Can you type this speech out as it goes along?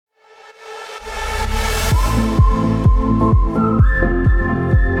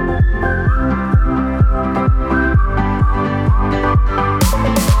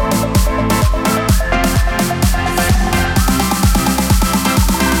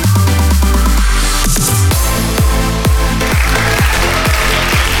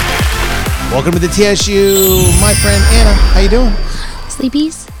Welcome to the TSU, my friend Anna. How you doing?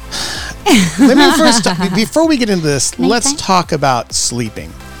 Sleepies? Let me first, before we get into this, let's talk about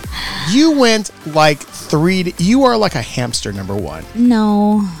sleeping. You went like you are like a hamster, number one.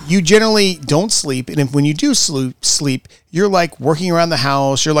 No. You generally don't sleep, and when you do sleep, you're like working around the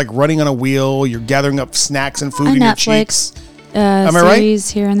house, you're like running on a wheel, you're gathering up snacks and food in your cheeks. Am I right?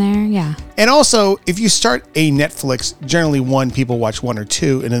 Here and there, yeah. And also, if you start a Netflix, generally people watch 1 or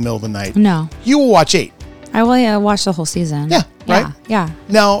 2 in the middle of the night. No. You will watch 8. I will watch the whole season. Yeah, right? Yeah.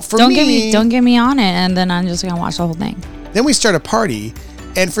 Now, don't get me on it, and then I'm just going to watch the whole thing. Then we start a party,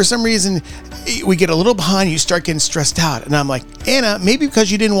 and for some reason, we get a little behind, you start getting stressed out. And I'm like, Anna, maybe because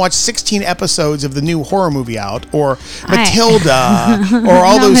you didn't watch 16 episodes of the new horror movie out, or Matilda, or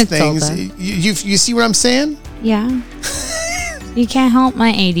all those things. You see what I'm saying? Yeah. You can't help my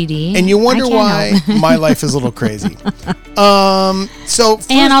ADD. And you wonder why my life is a little crazy. And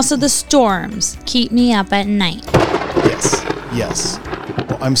also the storms keep me up at night. Yes.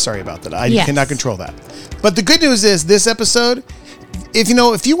 Well, I'm sorry about that. I cannot control that. But the good news is this episode,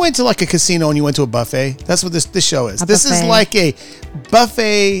 if you went to like a casino and you went to a buffet, that's what this show is. This is like a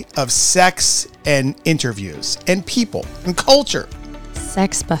buffet of sex and interviews and people and culture.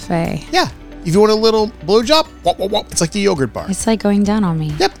 Sex buffet. Yeah. If you want a little blowjob, it's like the yogurt bar. It's like going down on me.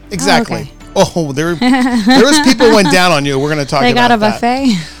 Yep, exactly. There was people who went down on you. We're going to talk about that.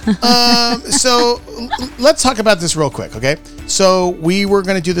 They got a buffet? So let's talk about this real quick, okay? So we were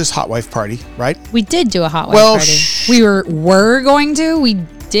going to do this HotWife party, right? We did do a HotWife party. We were going to? We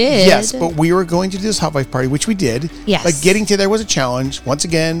did. Yes, but we were going to do this HotWife party, which we did. Yes. But getting to there was a challenge. Once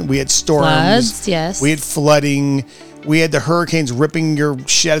again, we had storms. Floods, yes. We had flooding. We had the hurricanes ripping your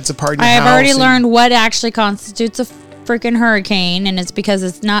sheds apart in your house. I've already learned what actually constitutes a freaking hurricane, and it's because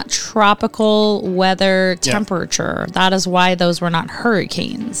it's not tropical weather temperature. That is why those were not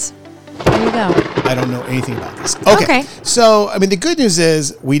hurricanes. There you go. I don't know anything about this. Okay. So, the good news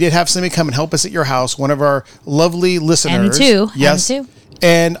is we did have somebody come and help us at your house, one of our lovely listeners. M2. Yes. M2.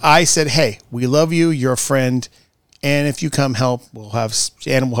 And I said, hey, we love you. You're a friend. And if you come help, we'll have sex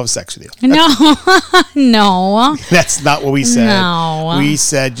with you. No. That's not what we said. No. We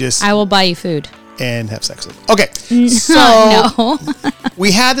said just... I will buy you food. And have sex with you. Okay. So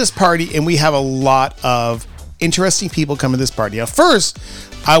we had this party, and we have a lot of interesting people come to this party. Now, first,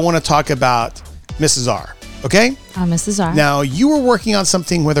 I want to talk about Mrs. R. Okay? Mrs. R. Now, you were working on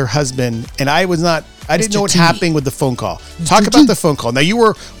something with her husband, and I didn't know what's happening with the phone call. Talk about the phone call. Now, you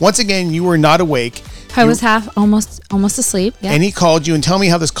were not awake. I was almost asleep. Yeah. And he called you, and tell me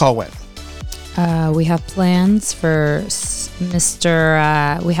how this call went. We have plans for Mrs.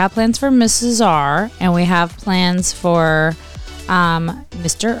 R, and we have plans for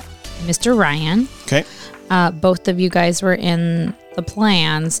Mr. Ryan. Okay. Both of you guys were in the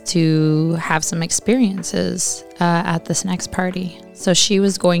plans to have some experiences at this next party. So she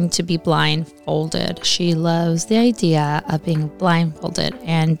was going to be blindfolded. She loves the idea of being blindfolded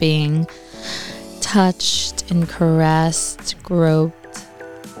and being touched and caressed, groped,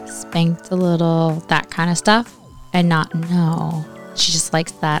 spanked a little, that kind of stuff, and not know. She just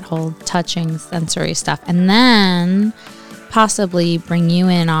likes that whole touching sensory stuff. And then possibly bring you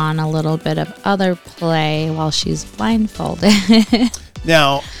in on a little bit of other play while she's blindfolded.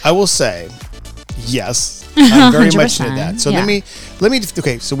 Now, I will say, yes, I'm very much into that. So let me,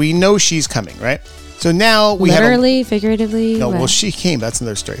 okay, so we know she's coming, right? So now we literally, figuratively. No, well, she came. That's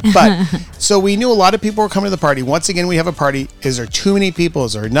another story. But so we knew a lot of people were coming to the party. Once again, we have a party. Is there too many people?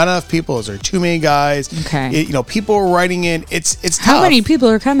 Is there not enough people? Is there too many guys? Okay. People are writing in. It's tough. How many people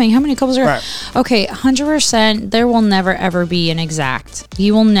are coming? How many couples are? Right. Okay, 100%. There will never ever be an exact.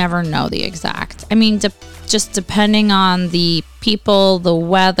 You will never know the exact. Just depending on the people, the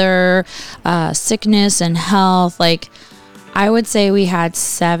weather, sickness, and health. Like, I would say we had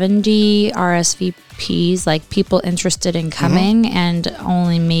 70 RSVPs, like people interested in coming, and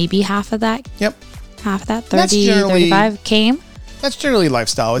only maybe half of that. Yep. Half of that, 35 came. That's generally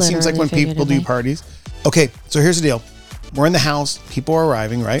lifestyle. It seems like when people do parties. Okay, so here's the deal. We're in the house. People are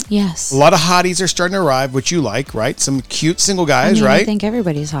arriving, right? Yes. A lot of hotties are starting to arrive, which you like, right? Some cute single guys, right? I think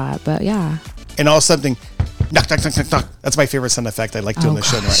everybody's hot, but yeah. And all something. Knock, knock, knock, knock, knock. That's my favorite sound effect. I like doing this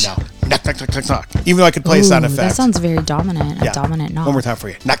show right now. Knock, knock, knock, knock, knock. Even though I could play a sound effect. That sounds very dominant. A dominant knock. One more time for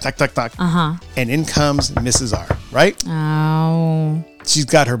you. Knock, knock, knock, knock. Uh-huh. And in comes Mrs. R, right? Oh. She's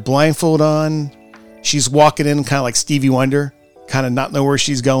got her blindfold on. She's walking in kind of like Stevie Wonder, kind of not know where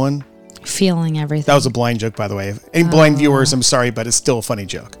she's going. Feeling everything. That was a blind joke, by the way. Any blind viewers, I'm sorry, but it's still a funny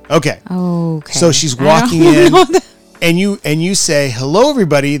joke. Okay. Okay. So she's walking in, and you say, "Hello,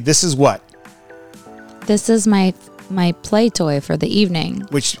 everybody. This is what?" This is my my play toy for the evening.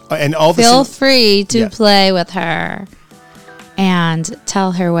 Feel free to play with her and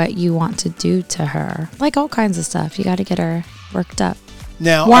tell her what you want to do to her. Like all kinds of stuff. You got to get her worked up.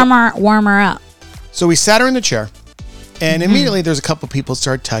 Now, warm her up. So we sat her in the chair, and immediately there's a couple people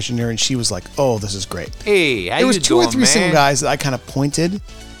started touching her, and she was like, "Oh, this is great." Hey, how you doing, man? There was 2 or 3 single guys that I kind of pointed.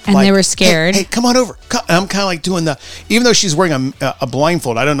 And they were scared. Hey, come on over. And I'm kind of like doing even though she's wearing a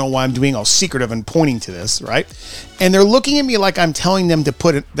blindfold, I don't know why I'm doing all secretive and pointing to this, right? And they're looking at me like I'm telling them to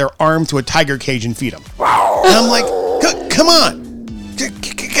put their arm to a tiger cage and feed them. And I'm like, come on.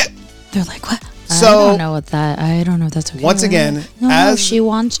 They're like, what? So, I don't know if that's okay. Once again, no, she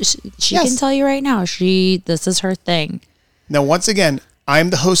wants, she can tell you right now, this is her thing. Now, once again,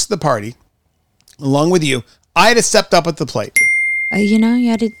 I'm the host of the party, along with you. I had to step up at the plate. You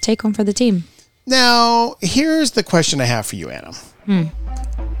had to take one for the team. Now, here's the question I have for you, Anna.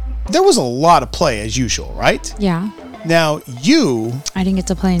 There was a lot of play as usual, right? Yeah. Now, I didn't get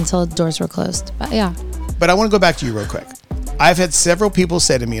to play until the doors were closed, but yeah. But I want to go back to you real quick. I've had several people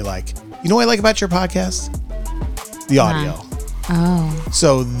say to me like, you know what I like about your podcast? The audio. Oh.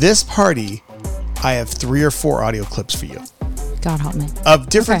 So this party, I have 3 or 4 audio clips for you. God help me. Of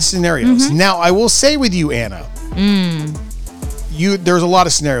different scenarios. Now, I will say with you, Anna, there's a lot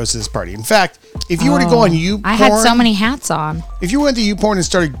of scenarios to this party. In fact, if you were to go on YouPorn, I had so many hats on. If you went to YouPorn and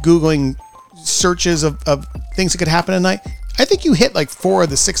started Googling searches of things that could happen at night, I think you hit like 4 of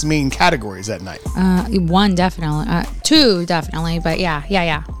the 6 main categories that night. 1 definitely, 2 definitely, but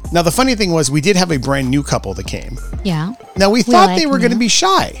yeah. Now the funny thing was we did have a brand new couple that came. Yeah. Now we thought they were going to be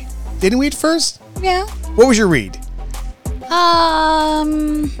shy, didn't we at first? Yeah. What was your read?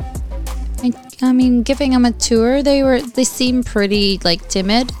 I mean, giving them a tour, they seem pretty like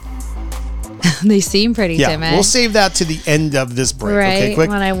timid. They seem pretty timid. We'll save that to the end of this break. Right, okay, quick.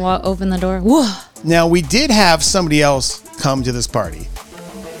 when I open the door. Whoa. Now we did have somebody else come to this party.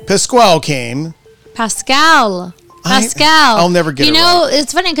 Pasquale came. Pascal. I'll never get it right.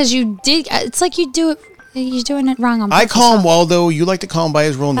 It's funny because you did. It's like you're doing it wrong on purpose. I call him Waldo. You like to call him by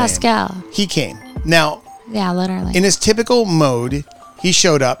his real name. Pascal. He came. Now. Yeah, literally. In his typical mode, he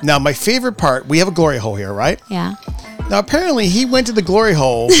showed up. Now, my favorite part, we have a glory hole here, right? Yeah. Now, apparently, he went to the glory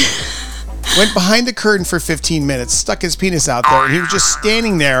hole, went behind the curtain for 15 minutes, stuck his penis out there, and he was just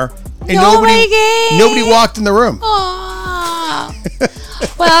standing there, and nobody walked in the room. Well,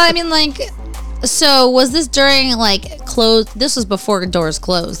 I mean, like, so was this during, like, close? This was before doors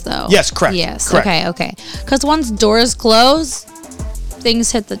closed, though. Yes, correct. Yes, correct. Okay. Because once doors close,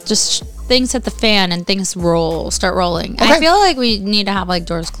 things hit the fan and things start rolling. Okay. I feel like we need to have like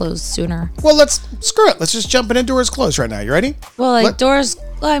doors closed sooner. Well, screw it. Let's just jump into doors closed right now. You ready? Well,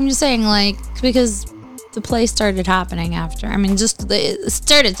 I'm just saying like, because the play started happening after. I mean, it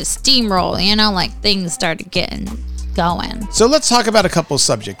started to steamroll, like things started getting going. So let's talk about a couple of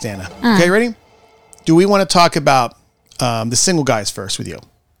subjects, Anna. Okay, ready? Do we want to talk about the single guys first with you?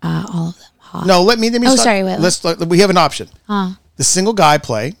 All of them. Hot. No, let me start. Sorry, wait. We have an option. The single guy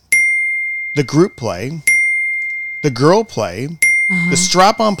play, the group play, the girl play, the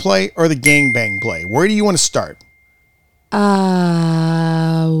strap-on play, or the gangbang play. Where do you want to start? The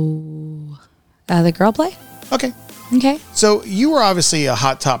girl play. Okay. So you were obviously a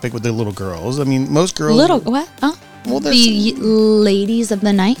hot topic with the little girls. I mean, most girls. What? Huh? Well, the ladies of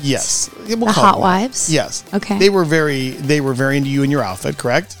the night. Yes. The HotWives. Yes. Okay. They were very into you and your outfit,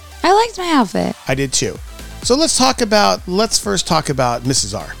 correct? I liked my outfit. I did too. So let's first talk about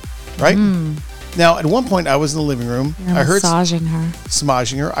Mrs. R, right? Now, at one point, I was in the living room. I heard smashing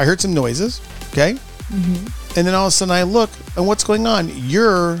her. I heard some noises. Okay. And then all of a sudden, I look, and what's going on?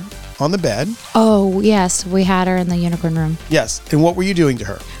 You're on the bed. Oh yes, we had her in the unicorn room. Yes. And what were you doing to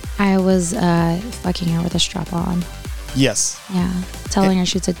her? I was fucking her with a strap on. Yes. Yeah, telling her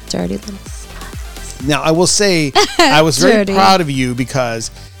she's a dirty little slut. Now, I will say, I was very proud of you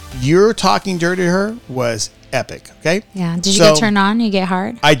because your talking dirty to her was epic, okay? Yeah. Did you get turned on? You get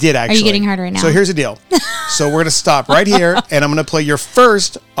hard? I did, actually. Are you getting hard right now? So here's the deal. So we're going to stop right here, and I'm going to play your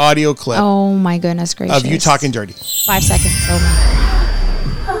first audio clip. Oh, my goodness gracious. Of you talking dirty. 5 seconds. Oh, my.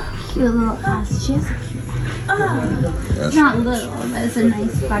 Cute little ass cheeks. Not little, but it's a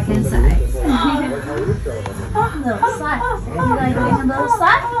nice fucking size. Little slut. You like being a little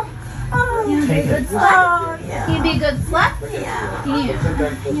slut? You want to be a good slut? Yeah. You be a good slut?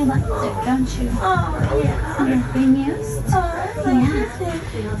 Yeah. You like it, don't you? You're being used? Yeah.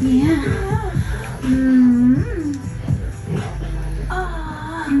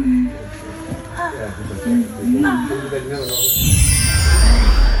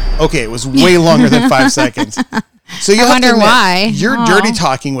 Okay, it was way longer than 5 seconds. So you I wonder why. Your dirty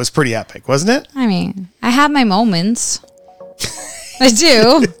talking was pretty epic, wasn't it? I mean, I have my moments. I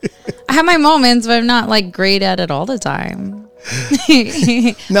do. I have my moments, but I'm not like great at it all the time.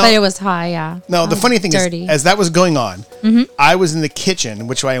 No, but it was high, yeah. No, the funny thing is, as that was going on, I was in the kitchen,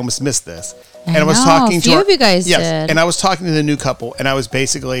 which I almost missed this. And I was talking to a few of you guys did. And I was talking to the new couple, and I was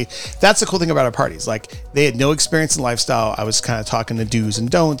basically, that's the cool thing about our parties. Like, they had no experience in lifestyle. I was kind of talking the do's and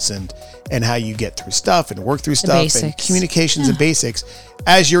don'ts and how you get through stuff and work through stuff and communications and basics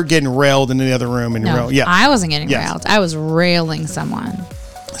as you're getting railed in the other room. And I wasn't getting railed. I was railing someone.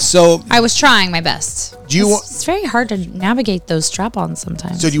 So I was trying my best. It's very hard to navigate those strap-ons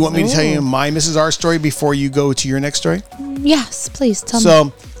sometimes. So do you want me to tell you my Mrs. R story before you go to your next story? Yes, please tell me.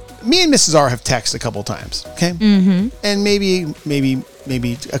 So me and Mrs. R have texted a couple times, okay? Mm-hmm. And maybe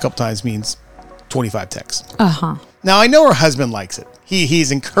a couple times means 25 texts. Uh-huh. Now, I know her husband likes it.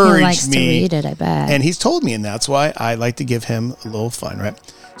 He's encouraged me. He likes to read it, I bet. And he's told me, and that's why I like to give him a little fun, right?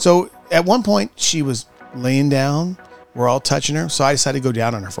 So at one point, she was laying down. We're all touching her. So I decided to go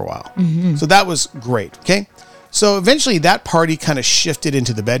down on her for a while. Mm-hmm. So that was great, okay? So eventually that party kind of shifted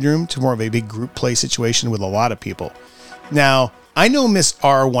into the bedroom to more of a big group play situation with a lot of people. Now, I know Miss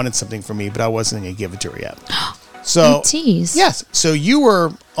R wanted something from me, but I wasn't going to give it to her yet. So, yes. So you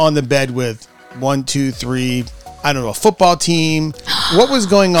were on the bed with 1, 2, 3, I don't know, a football team. What was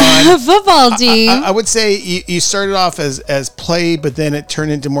going on? A football team. I would say you started off as play, but then it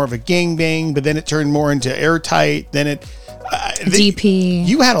turned into more of a gangbang, but then it turned more into airtight. Then it... DP.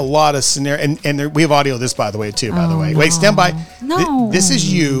 You had a lot of scenario, and we have audio of this, by the way, too, by the way. Wait, stand by. No. This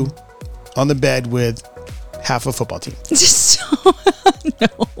is you on the bed with half a football team. No.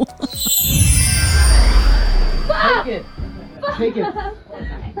 Take it.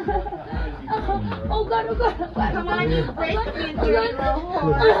 Oh God, oh God. Come on, break me through.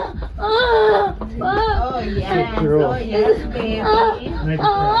 Oh yes, oh yes, baby.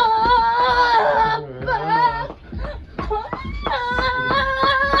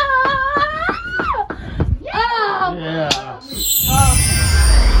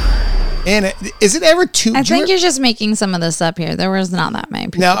 And is it ever too... I think you're just making some of this up here. There was not that many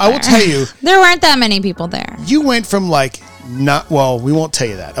people Now, I will tell you... There weren't that many people there. You went from we won't tell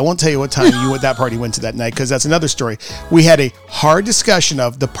you that. I won't tell you what time you at that party went to that night, because that's another story. We had a hard discussion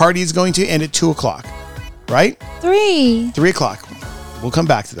of the party is going to end at 2 o'clock, right? 3 o'clock. We'll come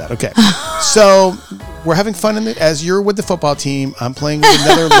back to that. Okay. So we're having fun as you're with the football team. I'm playing with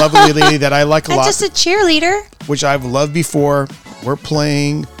another lovely lady that I like a lot. I'm just a cheerleader. Which I've loved before. We're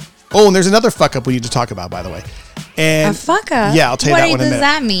playing... Oh, and there's another fuck up we need to talk about, by the way. And a fuck up? Yeah, I'll tell you that one in a minute. What does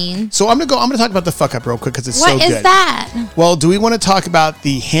that mean? So I'm gonna talk about the fuck up real quick because it's so good. What is that? Well, do we want to talk about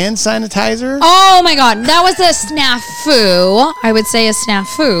the hand sanitizer? Oh my God, that was a snafu. I would say a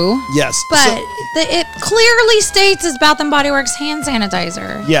snafu. Yes, but it clearly states it's Bath and Body Works hand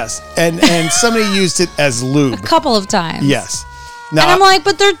sanitizer. Yes, and somebody used it as lube a couple of times. Yes. Now, and I'm like,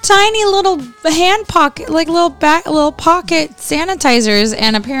 but they're tiny little hand pocket, like little pocket sanitizers,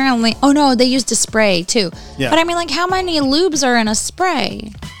 and apparently, oh no, they used a spray too. Yeah. But I mean, like, how many lubes are in a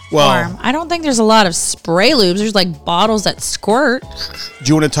spray form? I don't think there's a lot of spray lubes. There's like bottles that squirt. Do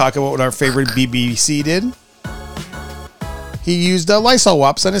you want to talk about what our favorite BBC did? He used Lysol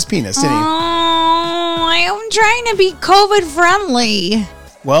wipes on his penis, didn't he? Oh, I'm trying to be COVID friendly.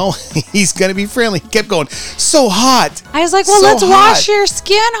 Well, he's going to be friendly. He kept going, so hot. I was like, well, let's wash your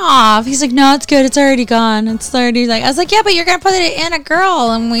skin off. He's like, no, it's good. It's already gone. It's already like, I was like, yeah, but you're going to put it in a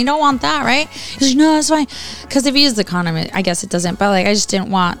girl and we don't want that, right? He's like, no, it's fine. Because if you use the condom, I guess it doesn't. But like, I just didn't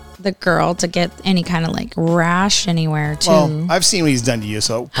want the girl to get any kind of like rash anywhere too. Well, I've seen what he's done to you,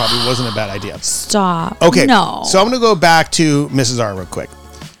 so it probably wasn't a bad idea. Stop. Okay. No. So I'm going to go back to Mrs. R real quick.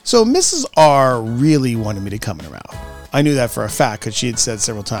 So Mrs. R really wanted me to come in her mouth. I knew that for a fact because she had said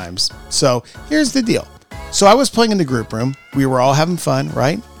several times. So here's the deal. So I was playing in the group room. We were all having fun,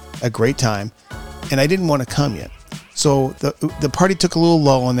 right? A great time. And I didn't want to come yet. So the party took a little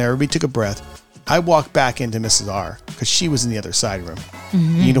lull in there. Everybody took a breath. I walked back into Mrs. R because she was in the other side room.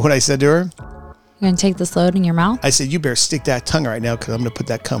 Mm-hmm. You know what I said to her? You're going to take this load in your mouth? I said, you better stick that tongue right now because I'm going to put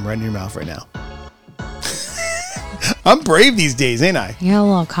that cum right in your mouth right now. I'm brave these days, ain't I? You're a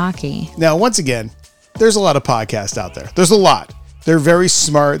little cocky. Now, once again, there's a lot of podcasts out there. There's a lot. They're very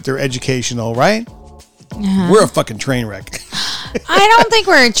smart. They're educational, right? Uh-huh. We're a fucking train wreck. I don't think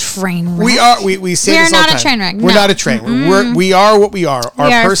we're a train wreck. We are. We say this all the time. We're not a train wreck. We're not a train wreck. We are what we are.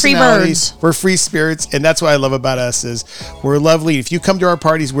 Our personalities. Free birds. We're free spirits, and that's what I love about us is we're lovely. If you come to our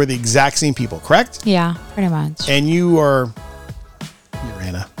parties, we're the exact same people, correct? Yeah, pretty much. And you're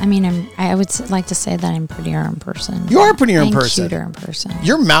Anna. I mean, I would like to say that I'm prettier in person. You are prettier in person. Cuter in person.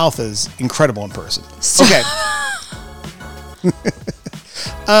 Your mouth is incredible in person. So- Okay.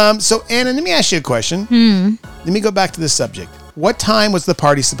 So Anna, let me ask you a question. Let me go back to this subject. What time was the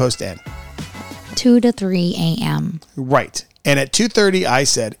party supposed to end? 2 to 3 a.m. Right. And at 2:30, I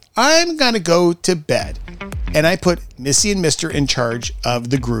said, I'm going to go to bed. And I put Missy and Mr. in charge of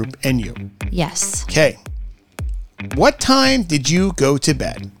the group and you. Yes. Okay. What time did you go to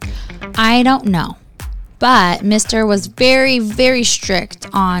bed? I don't know. But Mr. was very, very strict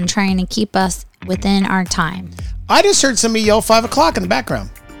on trying to keep us within our time. I just heard somebody yell 5 o'clock in the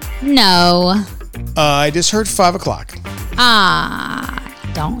background. No. I just heard 5 o'clock.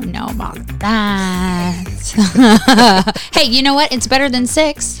 Don't know about that. Hey, you know what? It's better than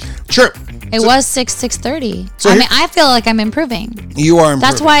 6. True. It was 6:30. So I mean, I feel like I'm improving. You are improving.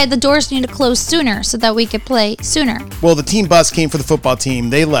 That's why the doors need to close sooner so that we could play sooner. Well, the team bus came for the football team.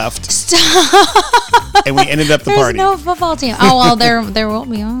 They left. And we ended up the party. There's no football team. Oh, well, there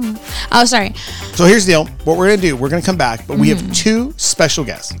won't be. Oh, sorry. So here's the deal. What we're going to do, we're going to come back, but we have 2 special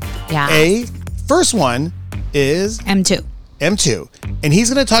guests. Yeah. First one is M2. And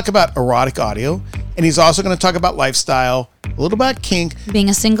he's going to talk about erotic audio, and he's also going to talk about lifestyle, a little about kink. Being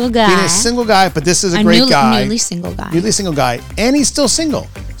a single guy. But this is a great guy. Newly single guy. And he's still single.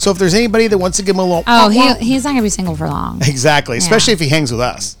 So if there's anybody that wants to give him a little... He's not going to be single for long. Exactly. Especially if he hangs with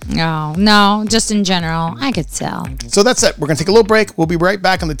us. No, just in general. I could tell. So that's it. We're going to take a little break. We'll be right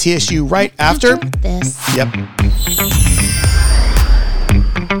back on the TSU right after this. Yep.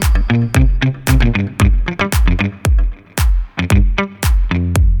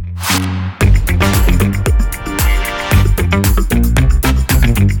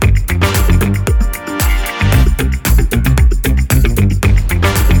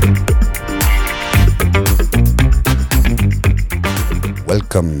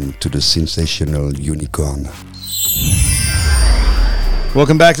 Welcome to the sensational unicorn.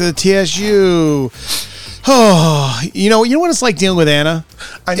 Welcome back to the TSU. Oh, you know what it's like dealing with Anna?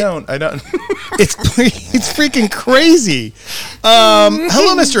 I don't. It's freaking crazy.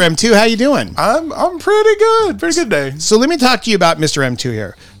 Hello, Mr. M2. How you doing? I'm pretty good. Pretty good day. So let me talk to you about Mr. M2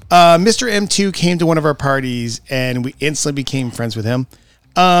 here. Mr. M2 came to one of our parties, and we instantly became friends with him.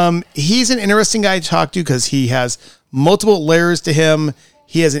 He's an interesting guy to talk to because he has multiple layers to him.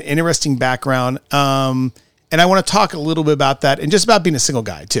 He has an interesting background. And I want to talk a little bit about that and just about being a single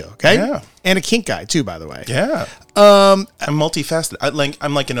guy too. Okay. Yeah. And a kink guy too, by the way. Yeah. I'm multifaceted.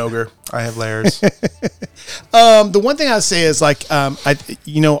 I'm like an ogre. I have layers. The one thing I'll say is I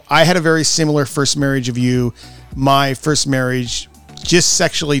had a very similar first marriage of you. My first marriage just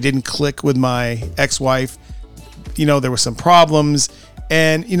sexually didn't click with my ex-wife. There were some problems.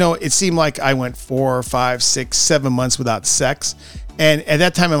 And, it seemed like I went 4, 5, 6, 7 months without sex. And at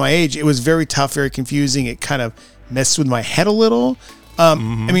that time of my age, it was very tough, very confusing. It kind of messed with my head a little. I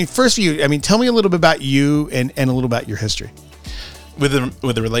mean, first for you, tell me a little bit about you and a little about your history. With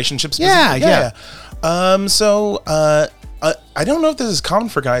the relationships? Yeah. I don't know if this is common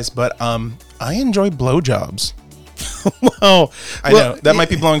for guys, but I enjoy blowjobs. Well, I know that might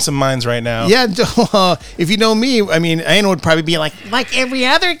be blowing some minds right now. Yeah, if you know me, Anna would probably be like every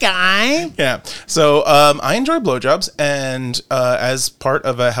other guy. Yeah. So I enjoy blowjobs, and as part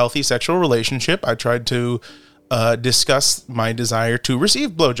of a healthy sexual relationship, I tried to discuss my desire to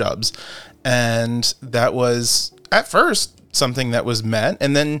receive blowjobs, and that was at first something that was met,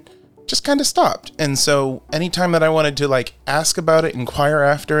 and then just kind of stopped. And so anytime that I wanted to ask about it, inquire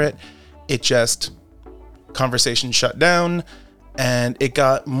after it, it just conversation shut down, and it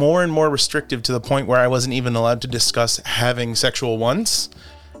got more and more restrictive to the point where I wasn't even allowed to discuss having sexual wants.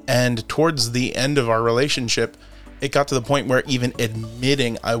 And towards the end of our relationship, it got to the point where even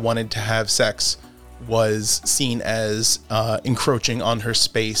admitting I wanted to have sex was seen as encroaching on her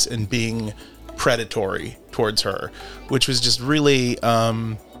space and being predatory towards her, which was just really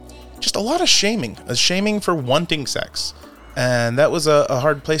just a lot of shaming for wanting sex. And that was a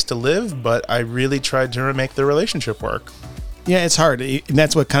hard place to live, but I really tried to make the relationship work. Yeah, it's hard. And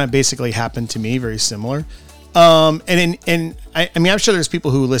that's what kind of basically happened to me, very similar. I'm sure there's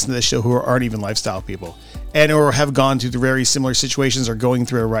people who listen to this show who aren't even lifestyle people or have gone through the very similar situations or going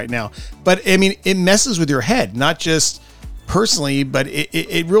through it right now. But, it messes with your head, not just personally, but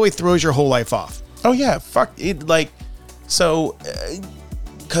it really throws your whole life off. Oh, yeah. Fuck it.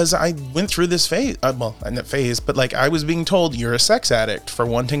 Because I went through this phase, not phase, but I was being told you're a sex addict for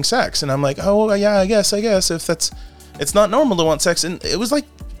wanting sex. And I'm like, oh yeah, I guess if it's not normal to want sex. And it was like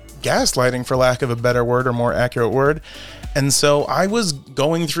gaslighting, for lack of a better word or more accurate word. And so I was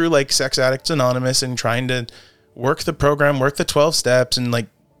going through Sex Addicts Anonymous and trying to work the program, work the 12 steps, and like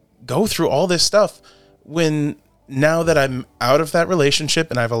go through all this stuff, when now that I'm out of that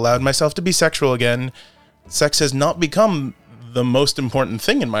relationship and I've allowed myself to be sexual again, sex has not become the most important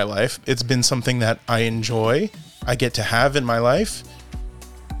thing in my life. It's been something that I enjoy, I get to have in my life,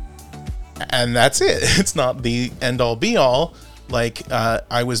 and that's it. It's not the end all be all like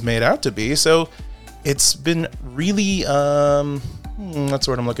I was made out to be. So it's been really, that's the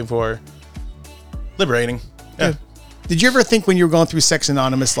word I'm looking for, liberating. Yeah. Did you ever think when you were going through Sex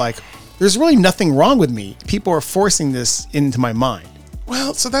Anonymous, like, there's really nothing wrong with me? People are forcing this into my mind.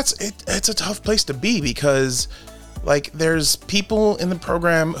 Well, so that's it. It's a tough place to be, because like there's people in the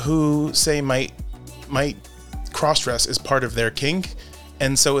program who say my cross-dress is part of their kink.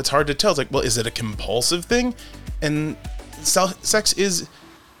 And so it's hard to tell. It's like, well, is it a compulsive thing? And Sex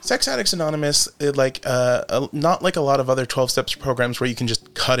Addicts Anonymous, not like a lot of other 12 steps programs where you can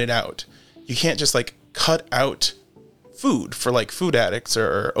just cut it out. You can't just like cut out food for like food addicts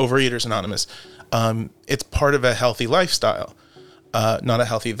or Overeaters Anonymous. It's part of a healthy lifestyle, not a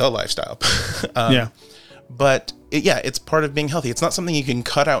healthy the lifestyle. Yeah. But it's part of being healthy. It's not something you can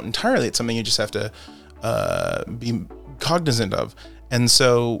cut out entirely. It's something you just have to be cognizant of. And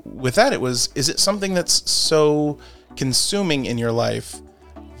so with that, is it something that's so consuming in your life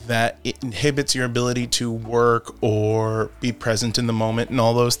that it inhibits your ability to work or be present in the moment and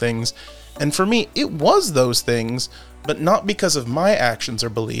all those things? And for me, it was those things, but not because of my actions or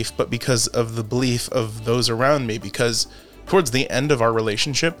belief, but because of the belief of those around me. Because towards the end of our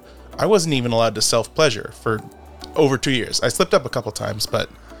relationship, I wasn't even allowed to self-pleasure for over 2 years. I slipped up a couple times, but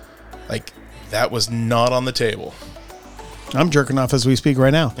like that was not on the table. I'm jerking off as we speak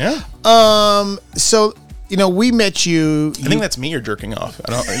right now. Yeah. So, we met you. I think that's me you're jerking off.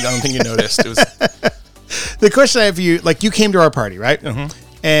 I don't think you noticed. It was the question I have for you, like, you came to our party, right? Mm-hmm.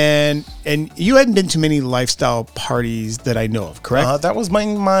 And you hadn't been to many lifestyle parties that I know of, correct? That was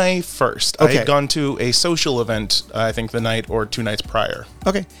my first. Okay. I had gone to a social event, I think the night or 2 nights prior.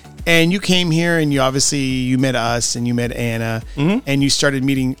 Okay. And you came here and you met us and you met Anna, and you started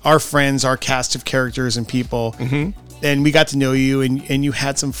meeting our friends, our cast of characters and people. Mm-hmm. And we got to know you, and you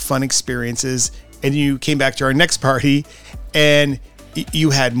had some fun experiences, and you came back to our next party and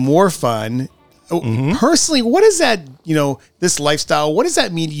you had more fun. Mm-hmm. Personally, what is that, this lifestyle, what does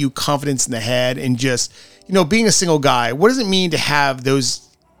that mean to you? Confidence in the head and just, being a single guy, what does it mean to have those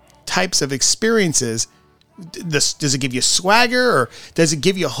types of experiences? Does it give you swagger, or does it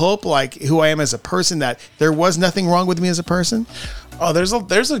give you hope, like who I am as a person, that there was nothing wrong with me as a person? Oh,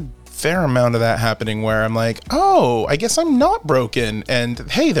 there's a fair amount of that happening where I'm like, oh, I guess I'm not broken. And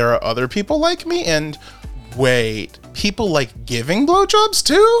hey, there are other people like me. And wait, people like giving blowjobs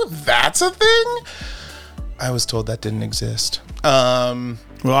too? That's a thing? I was told that didn't exist. Well,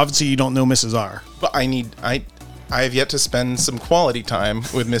 obviously you don't know Mrs. R. But I have yet to spend some quality time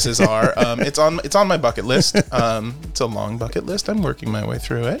with Mrs. R. It's on my bucket list. It's a long bucket list. I'm working my way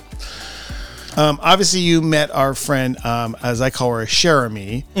through it. Obviously, you met our friend, as I call her,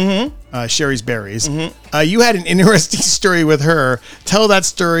 Sherry, Sherry's Berries. Mm-hmm. You had an interesting story with her. Tell that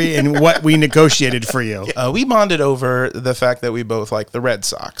story and what we negotiated for you. We bonded over the fact that we both like the Red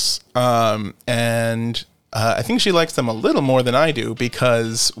Sox. And I think she likes them a little more than I do,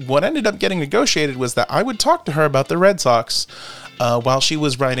 because what ended up getting negotiated was that I would talk to her about the Red Sox while she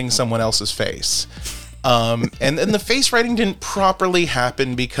was writing someone else's face. And the face writing didn't properly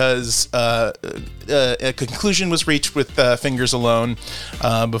happen because a conclusion was reached with fingers alone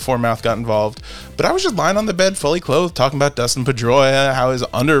before mouth got involved. But I was just lying on the bed, fully clothed, talking about Dustin Pedroia, how he's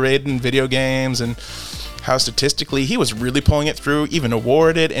underrated in video games, and how statistically he was really pulling it through, even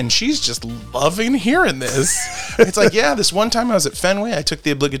awarded, and she's just loving hearing this. It's like, yeah, this one time I was at Fenway, I took the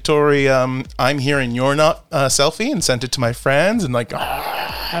obligatory I'm here and you're not selfie and sent it to my friends, and like, but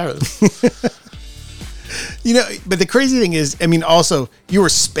the crazy thing is, also, you were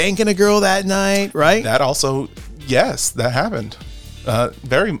spanking a girl that night, right? That also, yes, that happened.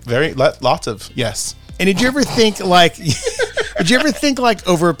 Very, very, lots of, yes. And did you ever think like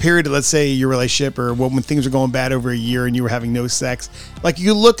over a period of, let's say, your relationship, or when things were going bad over a year and you were having no sex, like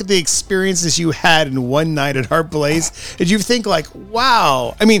you look at the experiences you had in one night at our place, did you think like,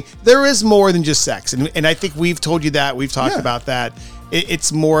 wow, there is more than just sex. And I think we've told you that, we've talked about that.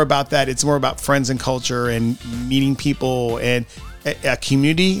 It's more about that. It's more about friends and culture and meeting people and a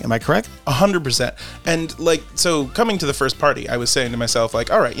community. Am I correct? 100%. And like, so coming to the first party, I was saying to myself,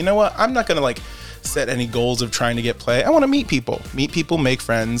 like, all right, you know what? I'm not going to like set any goals of trying to get play. I want to meet people, make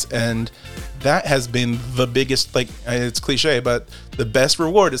friends. And that has been the biggest, like, it's cliche, but the best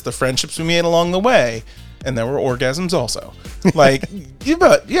reward is the friendships we made along the way. And there were orgasms also. Like, it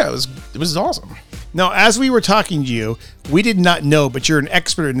was awesome. Now, as we were talking to you, we did not know, but you're an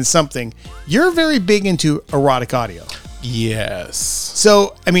expert in something. You're very big into erotic audio. Yes.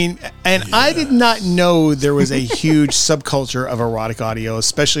 So, I mean, and I did not know there was a huge subculture of erotic audio,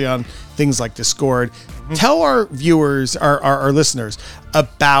 especially on things like Discord. Tell our viewers, our listeners,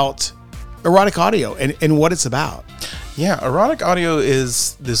 about erotic audio and what it's about. Yeah, erotic audio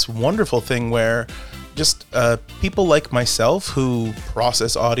is this wonderful thing where just people like myself who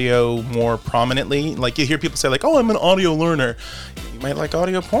process audio more prominently, like you hear people say like, oh, I'm an audio learner. You might like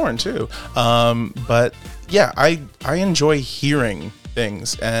audio porn too. But yeah, I enjoy hearing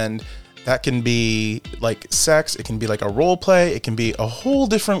things, and that can be like sex. It can be like a role play. It can be a whole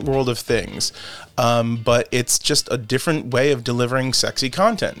different world of things. But it's just a different way of delivering sexy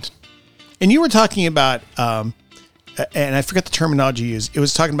content. And you were talking about, and I forget the terminology you used. It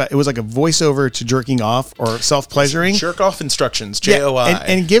was talking about, it was like a voiceover to jerking off or self-pleasuring. Jerk off instructions, JOI.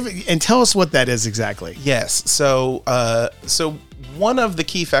 And tell us what that is exactly. Yes. So one of the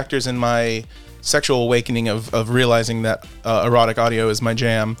key factors in my sexual awakening of realizing that erotic audio is my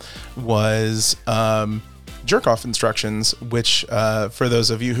jam was jerk off instructions, which for those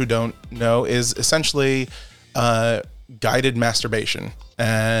of you who don't know is essentially guided masturbation.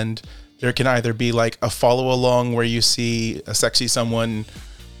 And there can either be like a follow along where you see a sexy someone,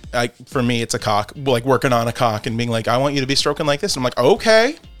 like for me, it's a cock, like working on a cock and being like, I want you to be stroking like this. And I'm like,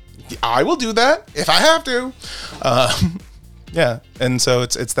 okay, I will do that if I have to. Yeah. And so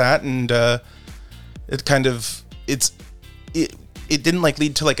it's that. And it kind of, it didn't like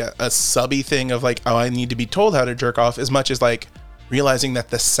lead to like a subby thing of like, oh, I need to be told how to jerk off, as much as like realizing that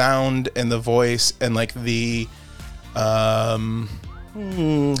the sound and the voice and like the,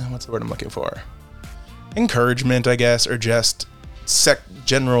 what's the word I'm looking for? Encouragement, I guess, or just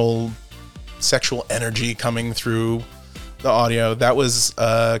general sexual energy coming through the audio. That was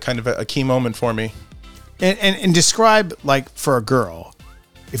kind of a key moment for me. And describe, like, for a girl,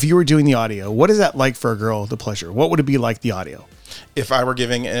 if you were doing the audio, what is that like for a girl, the pleasure? What would it be like, the audio? If I were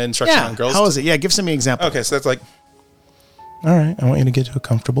giving an instruction on girls? How is it? Yeah, give some example. Okay, so that's like, all right, I want you to get to a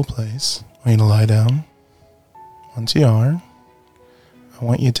comfortable place. I want you to lie down. Once you are, I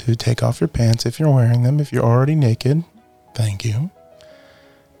want you to take off your pants if you're wearing them. If you're already naked, thank you.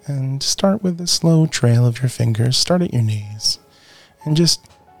 And start with a slow trail of your fingers. Start at your knees. And just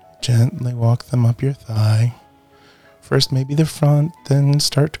gently walk them up your thigh. First maybe the front, then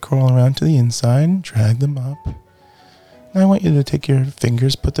start to crawl around to the inside. Drag them up. Now I want you to take your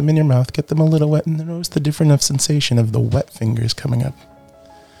fingers, put them in your mouth, get them a little wet, and notice the different sensation of the wet fingers coming up.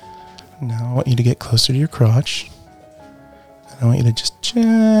 Now I want you to get closer to your crotch. I want you to just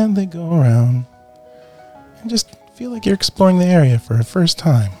gently go around and just feel like you're exploring the area for a first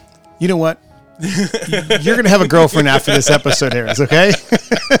time. You know what? You're going to have a girlfriend after this episode airs, okay?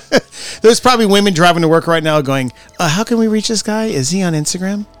 There's probably women driving to work right now going, how can we reach this guy? Is he on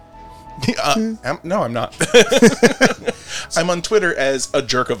Instagram? No, I'm not. I'm on Twitter as a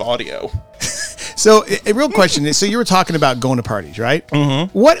jerk of audio. So a real question is, so you were talking about going to parties, right?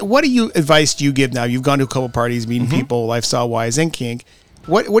 Mm-hmm. What advice do you give now? You've gone to a couple parties, meeting people, lifestyle-wise, and kink.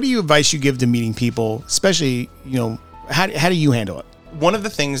 What do you advice you give to meeting people, especially, how do you handle it? One of the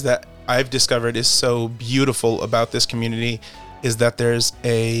things that I've discovered is so beautiful about this community is that there's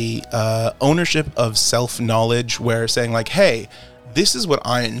a ownership of self-knowledge, where saying like, hey, this is what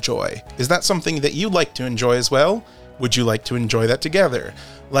I enjoy. Is that something that you like to enjoy as well? Would you like to enjoy that together?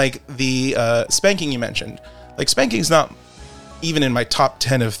 Like the spanking you mentioned. Like spanking's not even in my top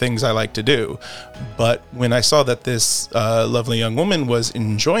 10 of things I like to do. But when I saw that this lovely young woman was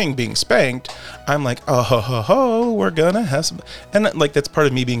enjoying being spanked, I'm like, oh, ho, ho, ho, we're gonna have some. And like, that's part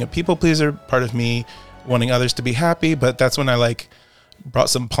of me being a people pleaser, part of me wanting others to be happy. But that's when I like brought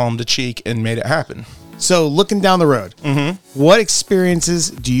some palm to cheek and made it happen. So looking down the road, what experiences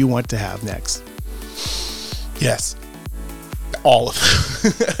do you want to have next? Yes. All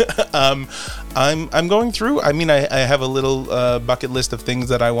of them. I'm going through. I mean, I have a little bucket list of things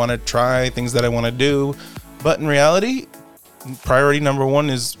that I want to try, things that I want to do. But in reality, priority number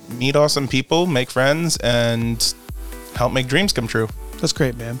one is meet awesome people, make friends, and help make dreams come true. That's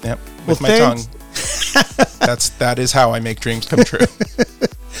great, man. Yep. With my tongue. That is how I make dreams come true.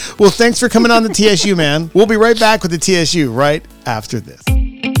 Well, thanks for coming on the TSU, man. We'll be right back with the TSU right after this.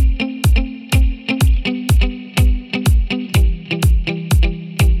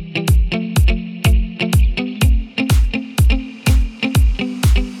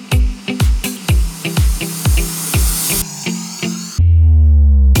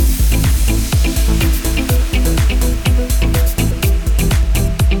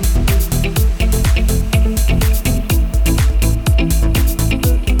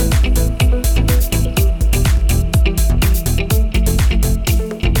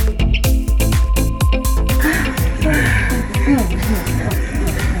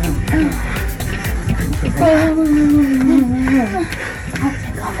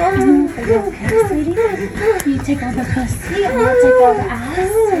 Are you okay, sweetie? You take all the pussy, and I'll take all the ass.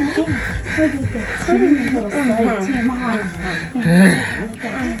 Okay? We'll be good too. Little slutty to your mom.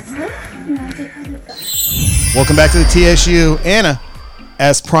 Welcome back to the TSU. Anna,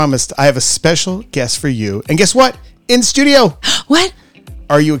 as promised, I have a special guest for you. And guess what? In studio. What?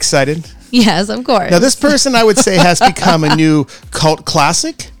 Are you excited? Yes, of course. Now, this person, I would say, has become a new cult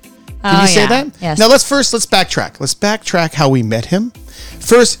classic. Can you say that? Yes. Now, let's backtrack. Let's backtrack how we met him.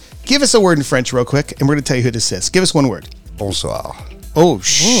 First, give us a word in French real quick, and we're going to tell you who this is. Give us one word. Bonsoir. Oh,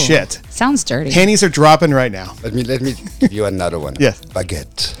 shit. Sounds dirty. Panties are dropping right now. Let me give you another one. Yes.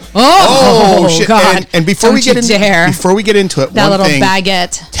 Baguette. Oh, shit. God. And before we Don't get you dare. before we get into it, That one little thing,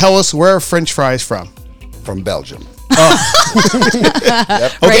 baguette. tell us where are French fries from? From Belgium. Okay.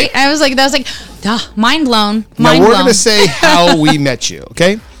 Right? I was like, mind blown. Now Mind we're blown. going to say how we met you,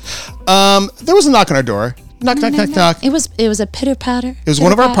 okay? There was a knock on our door. Knock, knock, knock, knock. It was a pitter patter. It was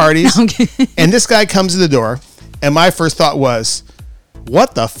one of our parties, and this guy comes to the door, and my first thought was,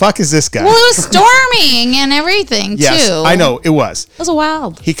 what the fuck is this guy? Well, it was storming and everything, Yes, too. I know, it was. It was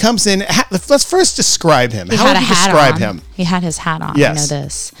wild. He comes in. Let's first describe him. He How had would a you hat describe on. him? He had his hat on. Yes. I know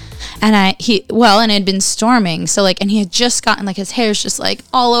this. And and it had been storming. So and he had just gotten his hair's just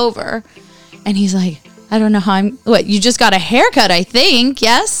all over. And he's like, I don't know how you just got a haircut, I think.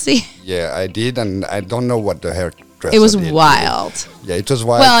 Yes. Yeah, I did, and I don't know what the hairdresser It was did. wild. Yeah, it was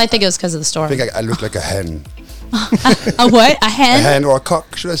wild. Well, I think it was because of the storm. I think I looked like a hen. A what? A hen? A hen or a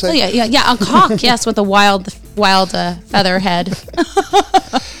cock, should I say? Oh, yeah, a cock. Yes, with a wild feather head.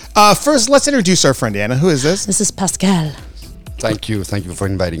 First, let's introduce our friend Anna. Who is this? This is Pascal. Thank you for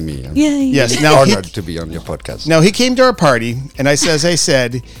inviting me. I'm Yay. Yes. Now honored to be on your podcast. Now he came to our party, and as I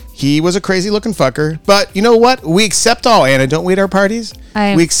said, he was a crazy looking fucker. But you know what? We accept all, Anna. Don't we at our parties?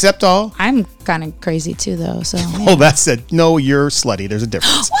 We accept all. I'm kind of crazy too, though. So. Oh, that's it. No, you're slutty. There's a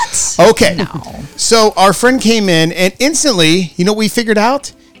difference. What? Okay. No. So our friend came in, and instantly, you know what we figured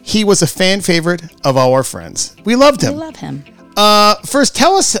out? He was a fan favorite of all our friends. We loved him. I love him. First,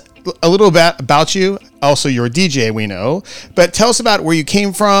 tell us a little bit about you. Also, you're a DJ, we know. But tell us about where you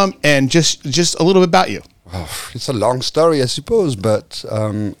came from and just a little bit about you. Oh, it's a long story, I suppose, but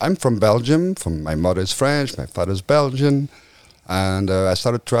I'm from Belgium. My mother is French, my father's Belgian. And I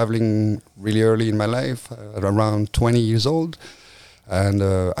started traveling really early in my life, at around 20 years old. And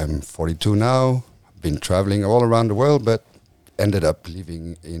I'm 42 now. I've been traveling all around the world, but ended up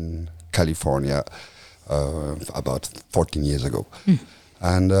living in California about 14 years ago.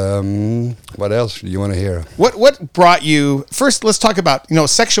 And what else do you want to hear? What brought you? First, let's talk about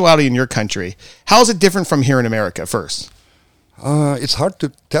sexuality in your country. How is it different from here in America? First, it's hard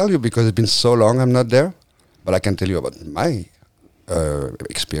to tell you because it's been so long I'm not there. But I can tell you about my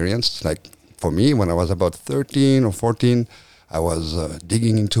experience. Like for me, when I was about 13 or 14, I was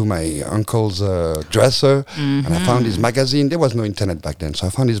digging into my uncle's dresser, and I found his magazine. There was no internet back then, so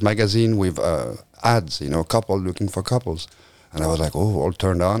I found his magazine with ads, couple looking for couples. And I was like, oh, all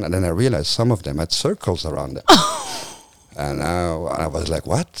turned on. And then I realized some of them had circles around them. And now I was like,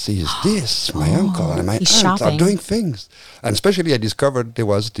 what is this? My uncle and my aunt shopping. are doing things. And especially I discovered there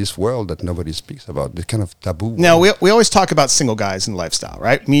was this world that nobody speaks about, this kind of taboo. now we always talk about single guys and lifestyle,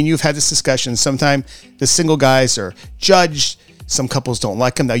 right? Me and you've had this discussion. Sometimes the single guys are judged. Some couples don't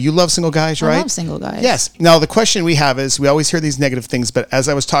like them. Now, you love single guys, right? I love single guys. Yes. Now, the question we have is, we always hear these negative things, but as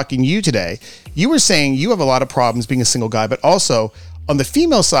I was talking to you today, you were saying you have a lot of problems being a single guy, but also on the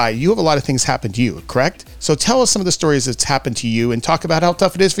female side, you have a lot of things happen to you, correct? So tell us some of the stories that's happened to you and talk about how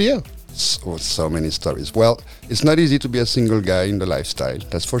tough it is for you. So many stories. Well, it's not easy to be a single guy in the lifestyle,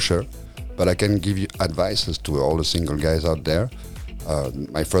 that's for sure. But I can give you advices to all the single guys out there.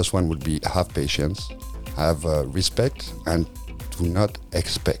 My first one would be have patience, have respect, and do not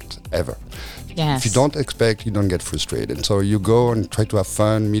expect ever. Yes. If you don't expect, you don't get frustrated. So you go and try to have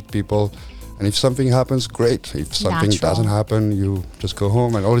fun, meet people, and if something happens, great. If something Natural. doesn't happen, you just go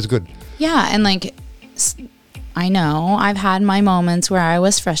home and all is good. Yeah, and I know I've had my moments where I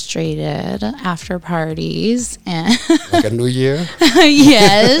was frustrated after parties, and Like a new year.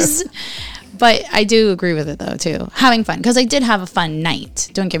 yes. But I do agree with it though too. Having fun, because I did have a fun night.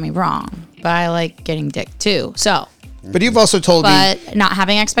 Don't get me wrong, but I like getting dick too. So. But you've also told me... But not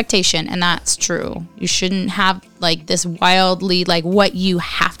having expectation, and that's true. You shouldn't have this wildly what you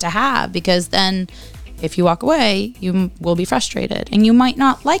have to have, because then if you walk away, you will be frustrated and you might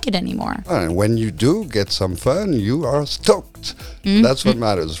not like it anymore. And when you do get some fun, you are stoked. That's what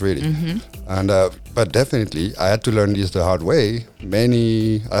matters, really. And but definitely, I had to learn this the hard way.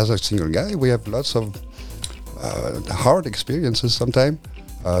 As a single guy, we have lots of hard experiences sometimes.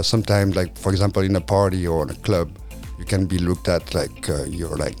 Sometimes, like for example, in a party or in a club, you can be looked at like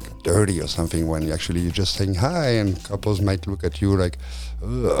you're like dirty or something when you're just saying hi, and couples might look at you like,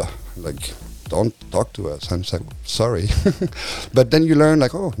 ugh, like don't talk to us. I'm sorry. But then you learn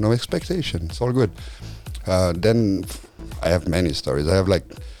like, oh, no expectation. It's all good. Then I have many stories. I have like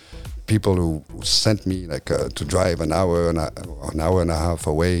people who sent me like to drive an hour and a half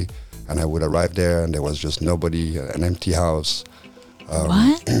away, and I would arrive there and there was just nobody, an empty house.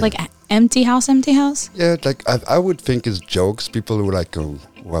 What? Like empty house? Yeah, like I would think it's jokes. People who like who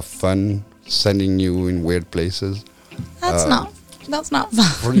have fun sending you in weird places. That's not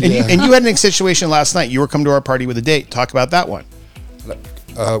fun. And you had a situation last night. You were coming to our party with a date. Talk about that one.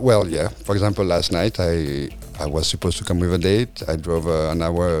 Well, yeah. For example, last night I was supposed to come with a date. I drove an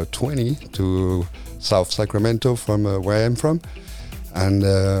hour 20 to South Sacramento from where I am from. And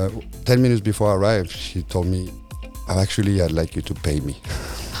 10 minutes before I arrived, she told me, I'd like you to pay me.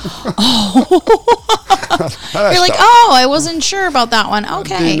 Oh. You're like, I wasn't sure about that one.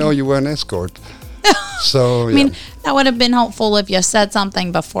 Okay. I didn't know you were an escort. So, I mean, that would have been helpful if you said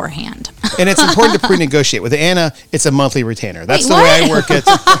something beforehand. And it's important to pre-negotiate. With Anna, it's a monthly retainer. That's the way I work it.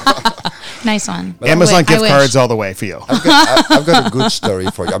 Nice one. Amazon gift cards all the way for you. I've got a good story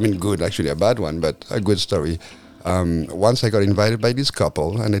for you. I mean, good, actually, a bad one, but a good story. Once I got invited by this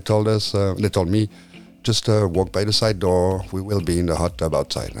couple, and they told me, just walk by the side door. We will be in the hot tub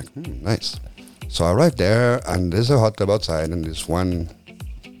outside. Like, nice. So I arrived there, and there's a hot tub outside, and there's one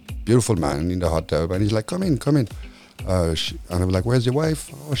beautiful man in the hot tub, and he's like, come in. And I'm like, where's your wife?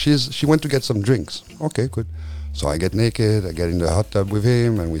 Oh, she went to get some drinks. Okay, good. So I get naked, I get in the hot tub with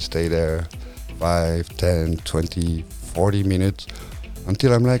him, and we stay there 5, 10, 20, 40 minutes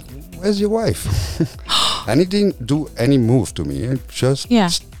until I'm like, where's your wife? And he didn't do any move to me. We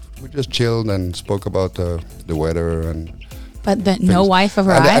just chilled and spoke about the weather But no wife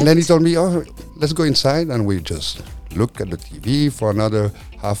arrived? And then he told me, let's go inside, and we just looked at the TV for another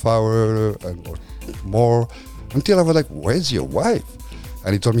half hour or more until I was like, where's your wife?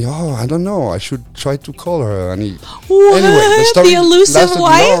 And he told me, I don't know, I should try to call her. And anyway, the story the elusive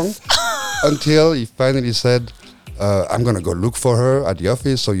wife? Long until he finally said, I'm going to go look for her at the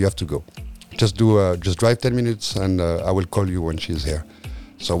office, so you have to go. Just drive 10 minutes and I will call you when she's here.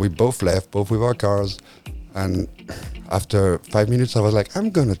 So we both left, both with our cars. And after 5 minutes, I was like, I'm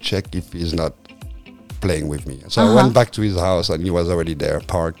going to check if he's not playing with me. So I went back to his house, and he was already there,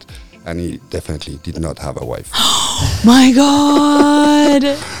 parked, and he definitely did not have a wife. My God.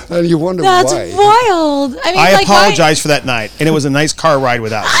 And you wonder That's why. That's wild. I mean, I apologize for that night, and it was a nice car ride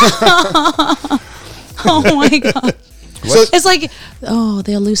without you. Oh, my God. So it's like,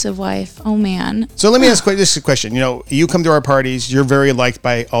 the elusive wife. Oh, man. So let me ask this question. You come to our parties. You're very liked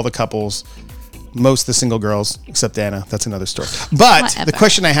by all the couples. Most of the single girls, except Anna. That's another story. But Whatever. The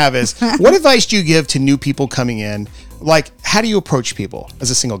question I have is, what advice do you give to new people coming in? Like, how do you approach people as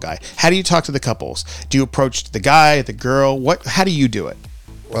a single guy? How do you talk to the couples? Do you approach the guy, the girl? How do you do it?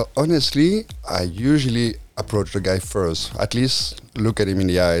 Well, honestly, I usually approach the guy first. At least look at him in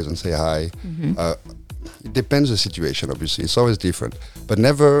the eyes and say hi. Mm-hmm. It depends on the situation, obviously. It's always different. But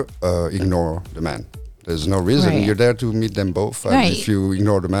never ignore the man. There's no reason. Right. You're there to meet them both. And right. if you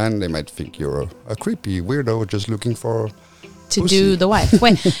ignore the man, they might think you're a creepy weirdo just looking for to pussy. do the wife.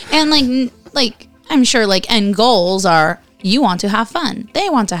 Wait, and like I'm sure end goals are you want to have fun. They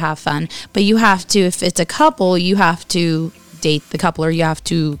want to have fun. But you have to, if it's a couple, you have to date the couple, or you have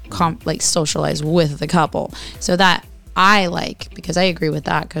to socialize with the couple. So that I because I agree with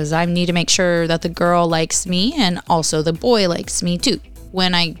that, because I need to make sure that the girl likes me and also the boy likes me too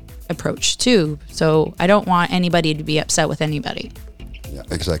when I approach too. So I don't want anybody to be upset with anybody. Yeah,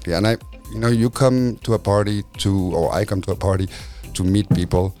 exactly. And you come to a party or I come to a party to meet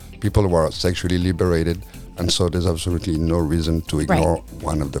people who are sexually liberated. And so there's absolutely no reason to ignore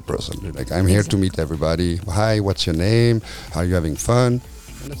one of the person. Like, I'm here to meet everybody. Hi, what's your name? Are you having fun?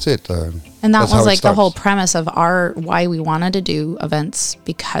 And that's it. And that was the whole premise of why we wanted to do events,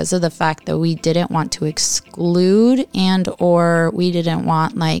 because of the fact that we didn't want to exclude or we didn't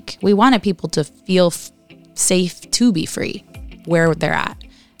want we wanted people to feel safe to be free where they're at.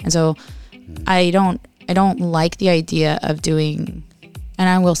 And so I don't like the idea of doing, and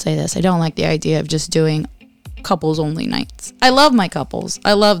I will say this, I don't like the idea of just doing couples only nights. I love my couples.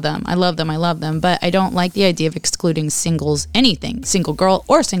 I love them. But I don't like the idea of excluding singles, anything, single girl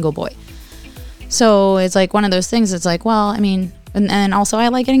or single boy. So it's one of those things. It's and also I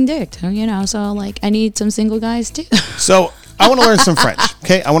like getting dicked, so I need some single guys too. So I want to learn some French.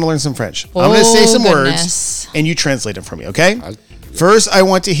 Okay. I want to learn some French. I'm going to say some words and you translate them for me. Okay. First, I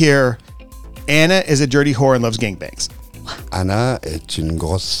want to hear Anna is a dirty whore and loves gangbangs. Anna est une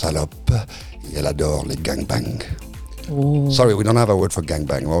grosse salope et elle adore les gangbangs. Sorry, we don't have a word for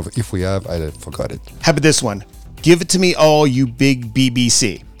gangbang. Or if we have, I forgot it. How about this one? Give it to me all, you big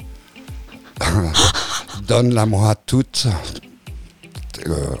BBC. Donne-la-moi toute.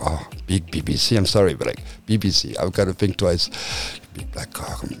 Big BBC. I'm sorry, but like BBC. I've got to think twice. Big black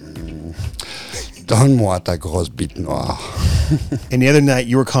cock. Donne-moi ta grosse bite noire. And the other night,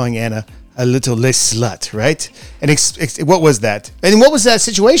 you were calling Anna a little less slut, right? And what was that? And what was that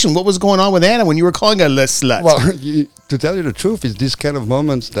situation? What was going on with Anna when you were calling her a less slut? Well, to tell you the truth, it's this kind of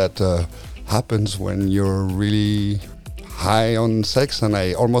moments that happens when you're really high on sex, and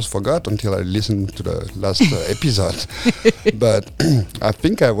I almost forgot until I listened to the last episode. But I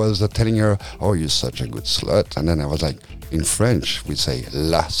think I was telling her, "Oh, you're such a good slut," and then I was like, in French, we say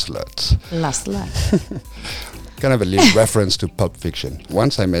 "la slut." La slut. Kind of a little reference to Pulp Fiction.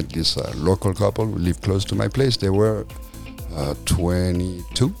 Once I met this local couple who lived close to my place. They were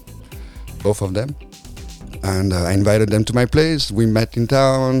 22, both of them. And I invited them to my place. We met in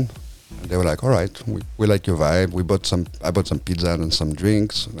town. They were like, all right, we like your vibe. I bought some pizza and some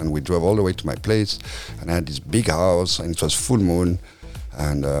drinks. And we drove all the way to my place. And I had this big house. And it was full moon.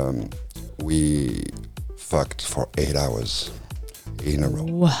 And we fucked for 8 hours in a row.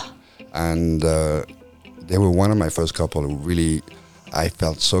 Wow. And they were one of my first couple who really, I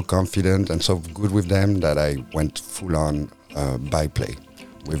felt so confident and so good with them that I went full on byplay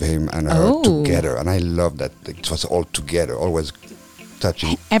with him and her together. And I love that it was all together, always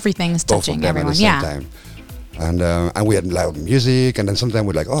touching. Everything's both touching of them everyone. at the same time. And we had loud music, and then sometimes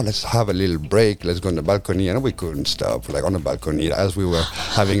we're like, oh, let's have a little break, let's go on the balcony, and we couldn't stop. Like on the balcony, as we were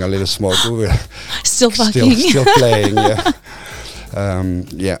having a little smoke, we were Still fucking. still playing. Yeah.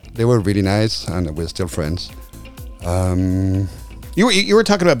 They were really nice, and we're still friends. You were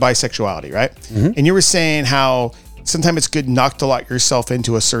talking about bisexuality, right? Mm-hmm. And you were saying how sometimes it's good not to lock yourself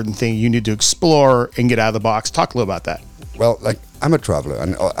into a certain thing. You need to explore and get out of the box. Talk a little about that. Well, like, I'm a traveler,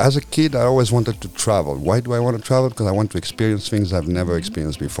 and as a kid, I always wanted to travel. Why do I want to travel? Because I want to experience things I've never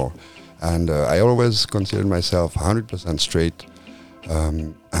experienced before. And I always considered myself 100% straight.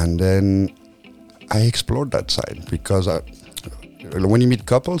 And then I explored that side, because when you meet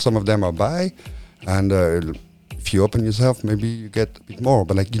couples, some of them are bi, and if you open yourself, maybe you get a bit more.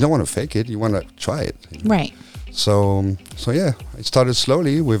 But like, you don't want to fake it; you want to try it. You know? Right. So yeah, it started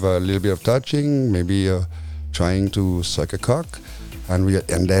slowly with a little bit of touching, maybe trying to suck a cock, and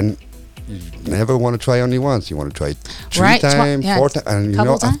then you never want to try only once. You want to try it 3 times, 4 times,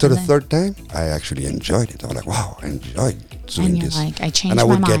 and after the 3rd time, I actually enjoyed it. I was like, wow, I enjoyed doing this. Like, I changed and I my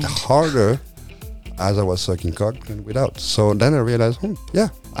would mind. get harder as I was sucking cock than without. So then I realized, yeah,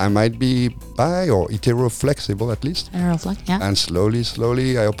 I might be bi or hetero-flexible at least. Yeah. And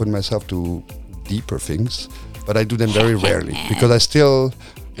slowly, I opened myself to deeper things, but I do them very rarely, because I still,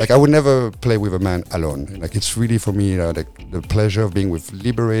 like, I would never play with a man alone. Like, it's really for me the pleasure of being with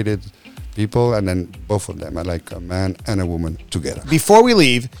liberated people, and then both of them. I like a man and a woman together. Before we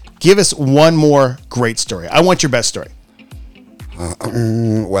leave, give us one more great story. I want your best story.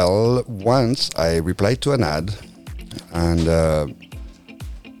 Well, once I replied to an ad, and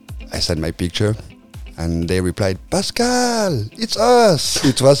I sent my picture, and they replied, Pascal, it's us.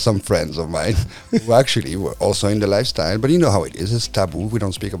 It was some friends of mine who actually were also in the lifestyle, but you know how it is. It's taboo. We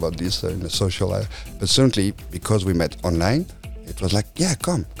don't speak about this in the social life. But certainly, because we met online, it was like, yeah,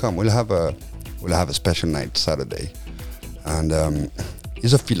 come. We'll have a special night Saturday. And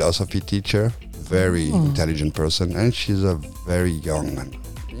he's a philosophy teacher, very intelligent person, and she's a very young and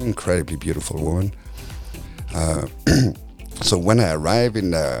incredibly beautiful woman. So when I arrive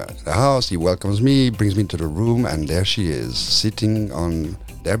in the house, he welcomes me, brings me to the room, and there she is, sitting on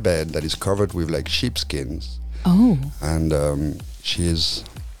their bed that is covered with like sheepskins. Oh. And she is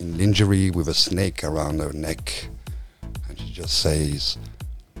in lingerie with a snake around her neck. And she just says,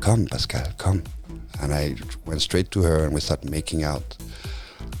 come, Pascal, come. And I went straight to her, and we started making out.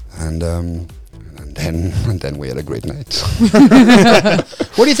 And then we had a great night.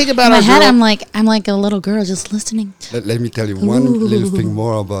 What do you think about in my our head? girl? I'm like a little girl just listening. Let me tell you one little thing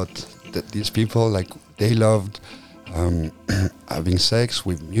more about these people. Like, they loved having sex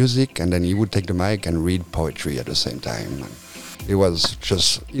with music, and then he would take the mic and read poetry at the same time. And it was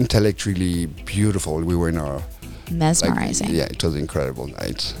just intellectually beautiful. We were in our Mesmerizing. yeah, it was an incredible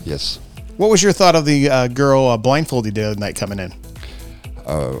night. Yes. What was your thought of the girl blindfolded the other night coming in?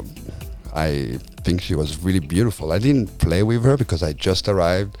 I think she was really beautiful. I didn't play with her because I just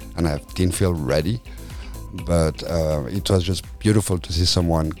arrived and I didn't feel ready. But it was just beautiful to see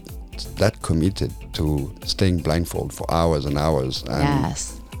someone that committed to staying blindfold for hours and hours. And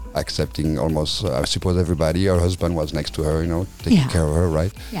accepting almost, I suppose everybody, her husband was next to her, taking care of her,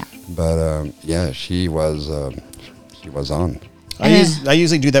 right? Yeah. But she was she was on. I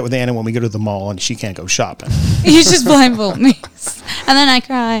usually do that with Anna when we go to the mall and she can't go shopping. You just blindfold me. And then I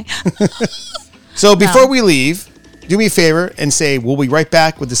cry. So before we leave, do me a favor and say we'll be right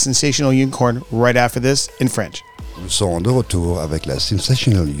back with the Sensational Unicorn right after this in French. Nous serons de retour avec la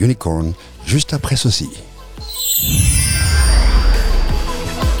Sensational Unicorn juste après ceci.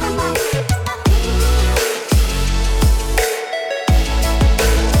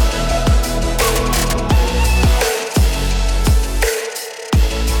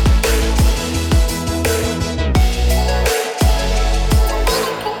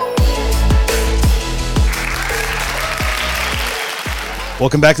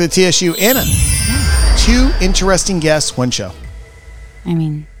 Welcome back to the TSU. Anna, 2 interesting guests, 1 show. I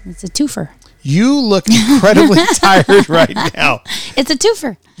mean, it's a twofer. You look incredibly tired right now. It's a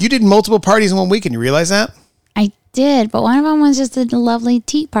twofer. You did multiple parties in 1 week, and you realize that? I did, but one of them was just a lovely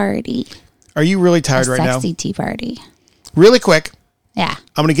tea party. Are you really tired right now? Sexy tea party. Really quick. Yeah.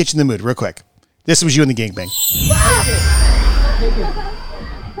 I'm going to get you in the mood real quick. This was you in the gangbang.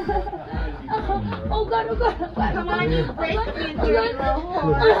 Oh God, oh God, oh God. Come on, break me into your roll.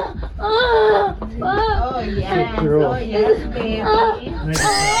 Oh yes, baby.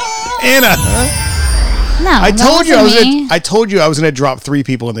 Anna, No, I told you I was going to drop 3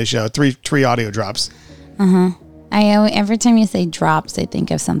 people in this show, three audio drops. Every time you say drops, I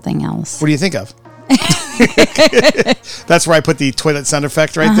think of something else. What do you think of? That's where I put the toilet sound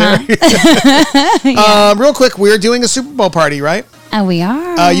effect right there. Real quick, we're doing a Super Bowl party, right? Oh, we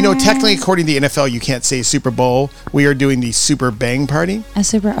are. Technically, according to the NFL, you can't say Super Bowl. We are doing the Super Bang Party.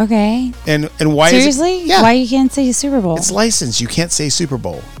 Okay. And why Seriously? is it? Yeah. Why you can't say Super Bowl? It's licensed. You can't say Super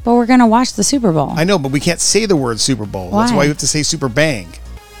Bowl. But we're going to watch the Super Bowl. I know, but we can't say the word Super Bowl. Why? That's why you have to say Super Bang.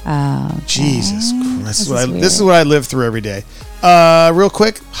 Oh, okay. Jesus Christ. This is weird. what I live through every day. Real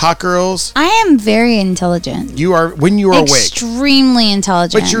quick, hot girls. I am very intelligent. You are when you are awake. Extremely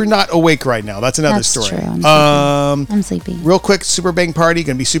intelligent. But you're not awake right now. That's another story. True. I'm sleepy. Real quick, Super Bang Party,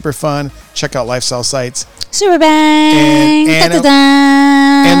 going to be super fun. Check out Lifestyle Sites. Super Bang. And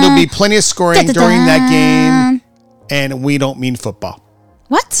there'll be plenty of scoring during that game. And we don't mean football.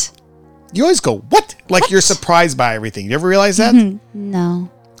 What? You always go, what? Like you're surprised by everything. You ever realize that? No.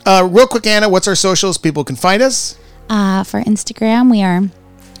 Real quick, Anna, what's our socials? People can find us. For Instagram, we are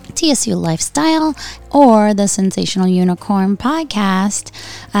TSU Lifestyle or the Sensational Unicorn Podcast.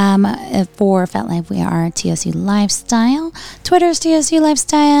 For FetLife, we are TSU Lifestyle. Twitter's TSU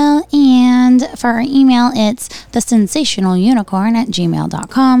Lifestyle. And for our email, it's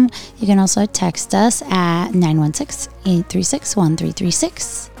thesensationalunicorn@gmail.com. You can also text us at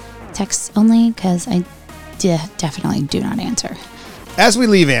 916-836-1336. Text only because I definitely do not answer. As we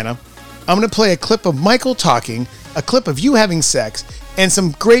leave, Anna, I'm going to play a clip of Michael talking, a clip of you having sex, and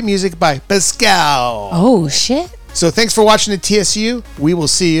some great music by Pascal. Oh, shit. So thanks for watching the TSU. We will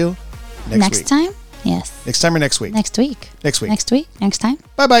see you next week. Time? Yes. Next time or next week? Next week. Next week. Next week. Next time.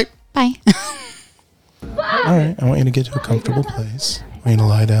 Bye-bye. Bye. All right, I want you to get to a comfortable place. I want you to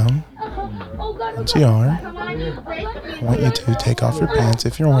lie down. Once you are, I want you to take off your pants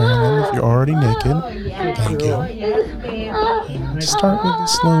if you're wearing them, if you're already naked. Thank you. And start with a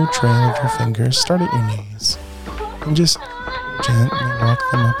slow trail of your fingers. Start at your knees. And just gently walk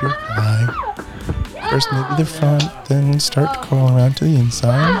them up your thigh. First maybe the front, then start to curl around to the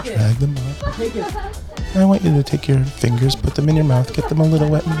inside. Drag them up. And I want you to take your fingers, put them in your mouth, get them a little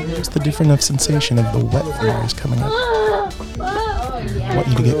wet, and notice the different sensation of the wet fingers coming up. I want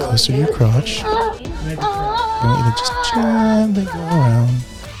you to get closer to your crotch. I want you to just gently go around.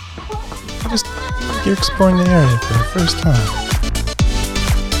 You're exploring the area for the first time.